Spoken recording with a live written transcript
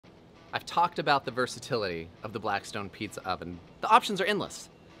I've talked about the versatility of the Blackstone Pizza Oven. The options are endless.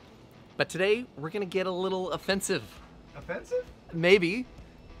 But today, we're gonna get a little offensive. Offensive? Maybe.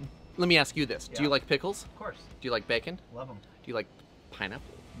 Let me ask you this. Yeah. Do you like pickles? Of course. Do you like bacon? Love them. Do you like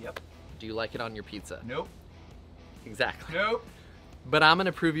pineapple? Yep. Do you like it on your pizza? Nope. Exactly. Nope. But I'm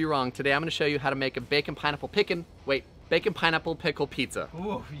gonna prove you wrong. Today I'm gonna show you how to make a bacon pineapple pickle pizza.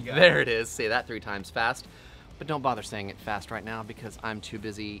 Ooh, you got There it is. Say that 3 times fast. But don't bother saying it fast right now because I'm too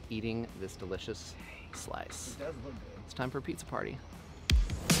busy eating this delicious slice. It does look good. It's time for a pizza party.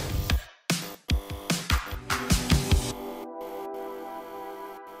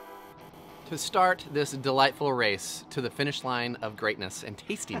 To start this delightful race to the finish line of greatness and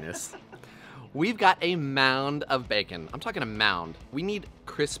tastiness, we've got a mound of bacon. I'm talking a mound. We need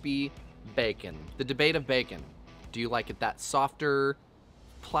crispy bacon. The debate of bacon. Do you like it that softer,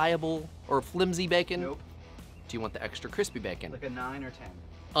 pliable, or flimsy bacon? Nope. Do you want the extra crispy bacon? Like a 9 or 10.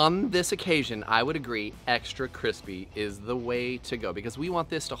 On this occasion, I would agree extra crispy is the way to go because we want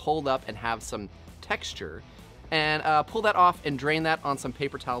this to hold up and have some texture. And pull that off and drain that on some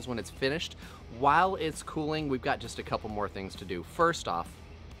paper towels when it's finished. While it's cooling, we've got just a couple more things to do. First off,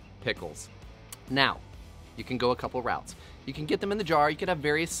 pickles. Now, you can go a couple routes. You can get them in the jar. You could have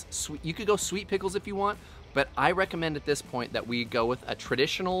various sweet, you could go sweet pickles if you want, but I recommend at this point that we go with a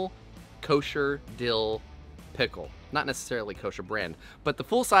traditional kosher dill pickle. Not necessarily kosher brand, but the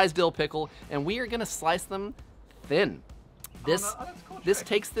full-size dill pickle, and we are gonna slice them thin. This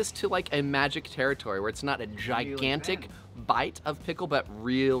takes this to like a magic territory where it's not a gigantic bite of pickle, but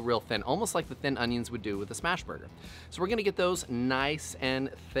real thin, almost like the thin onions would do with a smash burger. So we're gonna get those nice and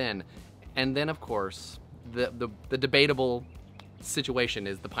thin. And then of course, the debatable situation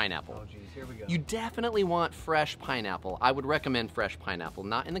is the pineapple. Oh geez, here we go. You definitely want fresh pineapple. I would recommend fresh pineapple,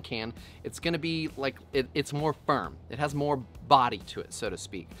 not in the can. It's gonna be like, it's more firm. It has more body to it, so to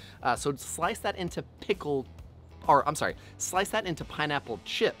speak. So slice that into slice that into pineapple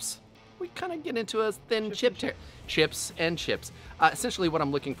chips. We kind of get into a thin chips and chips. Essentially what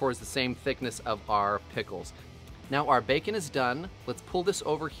I'm looking for is the same thickness of our pickles. Now our bacon is done. Let's pull this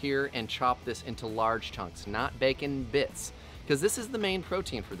over here and chop this into large chunks, not bacon bits, because this is the main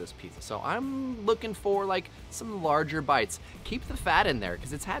protein for this pizza. So I'm looking for like some larger bites. Keep the fat in there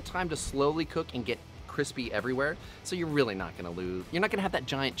because it's had time to slowly cook and get crispy everywhere, so you're really not gonna lose. You're not gonna have that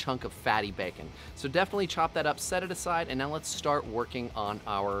giant chunk of fatty bacon. So definitely chop that up, set it aside, and now let's start working on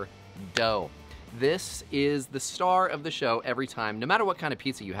our dough. This is the star of the show every time, no matter what kind of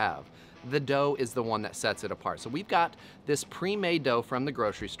pizza you have. The dough is the one that sets it apart. So we've got this pre-made dough from the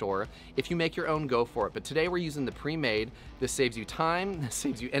grocery store. If you make your own, go for it. But today we're using the pre-made. This saves you time, this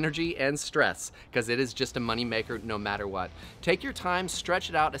saves you energy and stress, because it is just a money maker no matter what. Take your time, stretch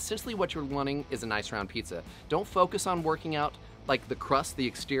it out. Essentially what you're wanting is a nice round pizza. Don't focus on working out like the crust, the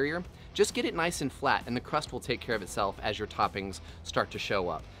exterior. Just get it nice and flat, and the crust will take care of itself as your toppings start to show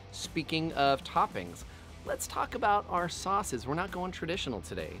up. Speaking of toppings, let's talk about our sauces. We're not going traditional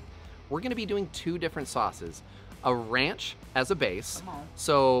today. We're gonna be doing 2 different sauces. A ranch as a base.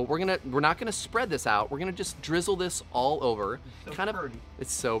 So we're not gonna spread this out. We're gonna just drizzle this all over. It's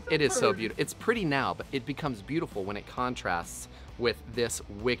so pretty. It is so beautiful. It's pretty now, but it becomes beautiful when it contrasts with this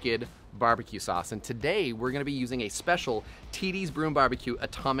wicked barbecue sauce. And today we're gonna be using a special TD's Broom Barbecue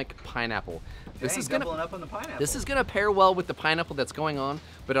Atomic Pineapple. This is gonna pair well with the pineapple that's going on,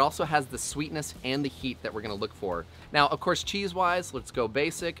 but it also has the sweetness and the heat that we're gonna look for. Now, of course, cheese-wise, let's go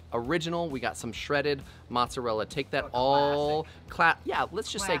basic, original. We got some shredded mozzarella. Take that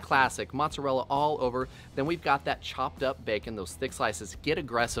let's just say classic. Mozzarella all over. Then we've got that chopped up bacon, those thick slices. Get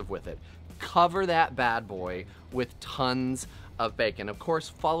aggressive with it. Cover that bad boy with tons of bacon. Of course,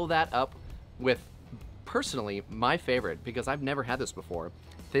 follow that up with, personally, my favorite, because I've never had this before,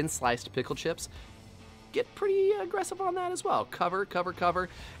 thin sliced pickle chips. Get pretty aggressive on that as well. Cover.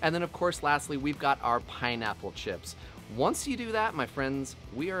 And then of course, lastly, we've got our pineapple chips. Once you do that, my friends,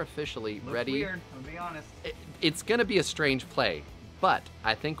 we are officially ready. Weird, I'll be honest. It's gonna be a strange play, but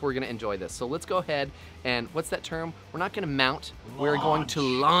I think we're gonna enjoy this. So let's go ahead and, what's that term? We're not gonna mount, we're going to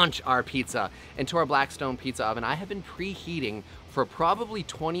launch our pizza into our Blackstone Pizza Oven. I have been preheating for probably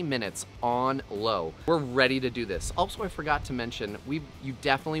 20 minutes on low. We're ready to do this. Also, I forgot to mention, you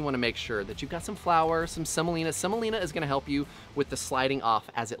definitely wanna make sure that you've got some flour, some semolina. Semolina is gonna help you with the sliding off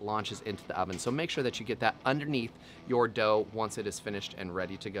as it launches into the oven. So make sure that you get that underneath your dough once it is finished and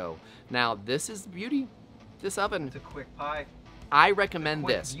ready to go. Now, this is the beauty, this oven. It's a quick pie. I recommend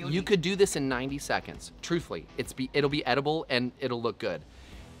this. You could do this in 90 seconds. Truthfully, it'll be edible and it'll look good.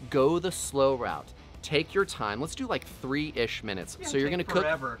 Go the slow route. Take your time. Let's do like 3-ish minutes. So you're gonna cook.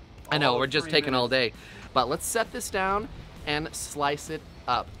 Forever. I know, we're just taking all day. But let's set this down and slice it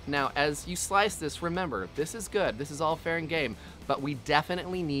up. Now, as you slice this, remember, this is good. This is all fair and game, but we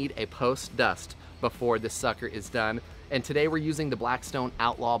definitely need a post dust before this sucker is done. And today we're using the Blackstone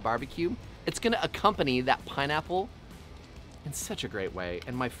Outlaw Barbecue. It's gonna accompany that pineapple in such a great way.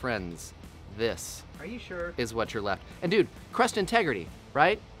 And my friends, this Are you sure? is what you're left. And dude, crust integrity,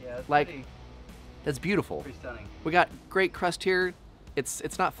 right? Yeah, it's Like, pretty that's beautiful. stunning. We got great crust here.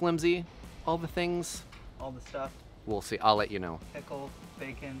 It's not flimsy. All the things, All the stuff. we'll see. I'll let you know. Pickle,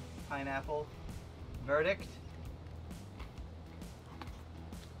 bacon, pineapple. Verdict?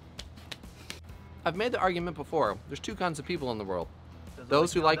 I've made the argument before. There's two kinds of people in the world. Does it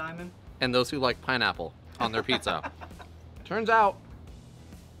Those who Neil like Diamond? and those who like pineapple on their pizza. Turns out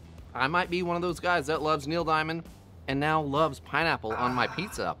I might be one of those guys that loves Neil Diamond and now loves pineapple on my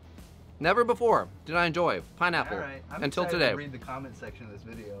pizza. Never before did I enjoy pineapple All right. I'm until excited today. to read the comment section of this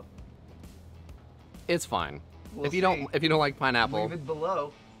video. It's fine. We'll if you see. don't like pineapple, Leave it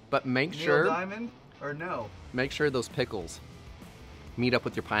below. but make Neil sure Diamond or no? make sure those pickles meet up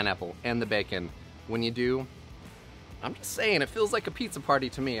with your pineapple and the bacon. When you do, I'm just saying, it feels like a pizza party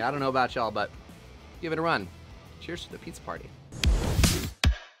to me. I don't know about y'all, but give it a run. Cheers to the pizza party.